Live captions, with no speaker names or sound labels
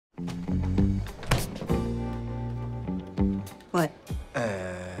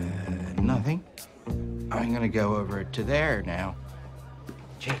I'm gonna go over to there now.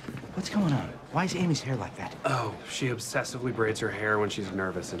 Jake, what's going on? Why is Amy's hair like that? Oh, she obsessively braids her hair when she's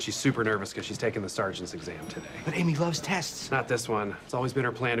nervous, and she's super nervous because she's taking the sergeant's exam today. But Amy loves tests. Not this one. It's always been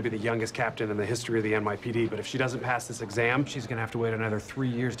her plan to be the youngest captain in the history of the NYPD, but if she doesn't pass this exam, she's gonna have to wait another 3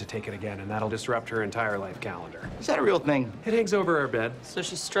 years to take it again, and that'll disrupt her entire life calendar. Is that a real thing? It hangs over her bed. So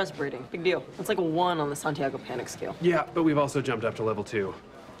she's stress breeding. Big deal. That's like a 1 on the Santiago panic scale. Yeah, but we've also jumped up to level 2.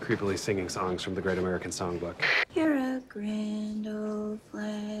 Creepily singing songs from the Great American Songbook. You're a grand old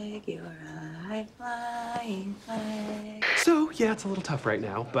flag, you're a high-flying flag. So, yeah, it's a little tough right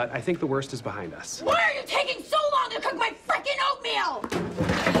now, but I think the worst is behind us. Why are you taking so long to cook my frickin' oatmeal?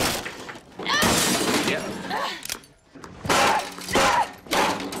 Yeah.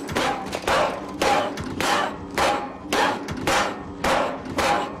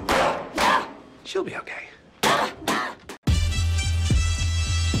 She'll be okay.